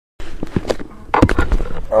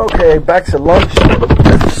Okay, back to lunch.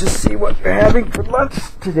 Let's just see what we're having for lunch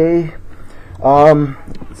today.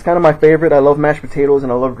 It's kind of my favorite. I love mashed potatoes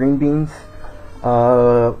and I love green beans.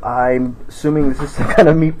 I'm assuming this is some kind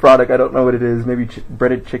of meat product. I don't know what it is. Maybe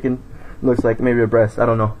breaded chicken. Looks like maybe a breast. I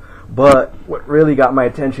don't know. But what really got my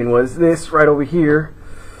attention was this right over here.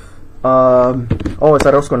 Oh, it's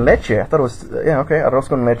arroz con leche. I thought it was, yeah, okay, arroz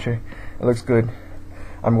con leche. It looks good.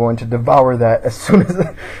 I'm going to devour that as soon as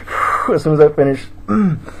I finish.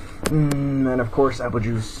 And of course, apple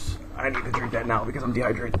juice. I need to drink that now because I'm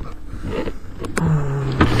dehydrated.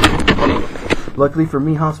 Luckily for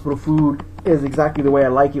me, hospital food is exactly the way I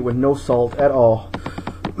like it, with no salt at all.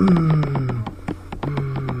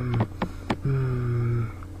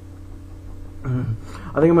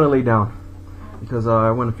 I think I'm gonna lay down because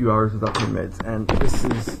I went a few hours without my meds, and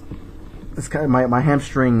this kind of my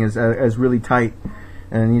hamstring is really tight,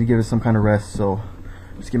 and I need to give it some kind of rest. So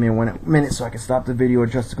just give me 1 minute so I can stop the video,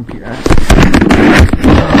 adjust the computer.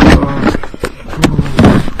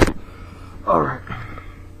 All right.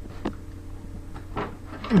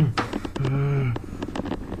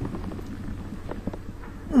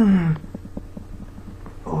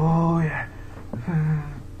 Oh yeah.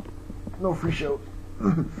 No free show.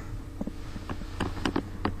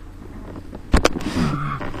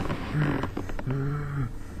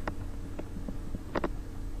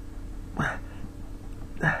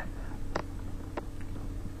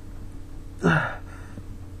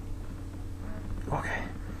 Okay.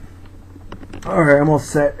 Alright, I'm all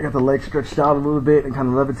set. I got the legs stretched out a little bit and kind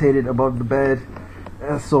of levitated above the bed,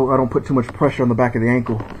 so I don't put too much pressure on the back of the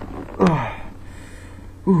ankle.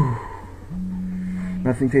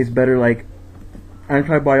 Nothing tastes better like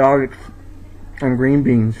antibiotics and green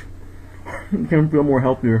beans. You can feel more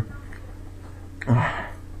healthier.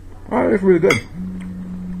 Alright, it's really good.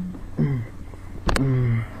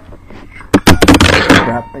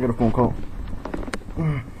 Crap, I got a phone call.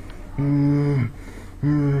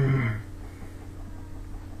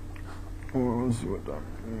 Oh, let's see what that.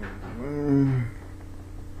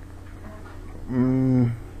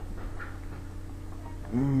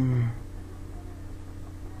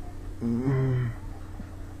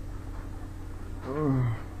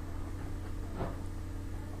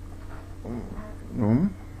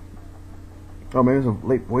 Oh, maybe it's a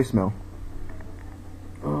late voicemail.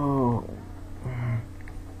 Oh.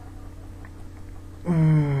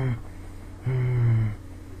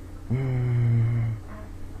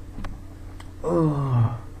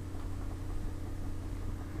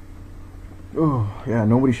 Oh, yeah,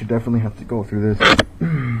 nobody should definitely have to go through this.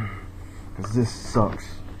 Because this sucks.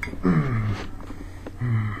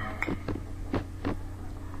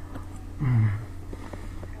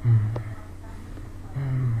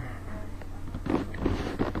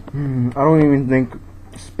 I don't even think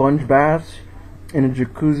sponge baths in a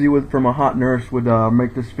jacuzzi from a hot nurse would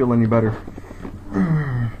make this feel any better.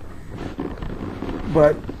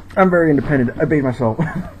 But I'm very independent. I bathe myself.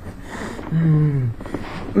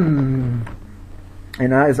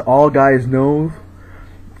 And as all guys know,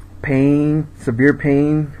 pain, severe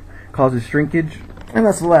pain, causes shrinkage, and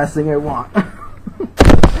that's the last thing I want.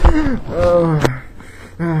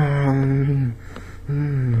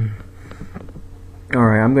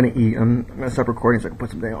 Alright, I'm gonna eat. I'm gonna stop recording so I can put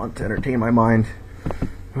something on to entertain my mind.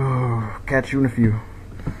 Catch you in a few.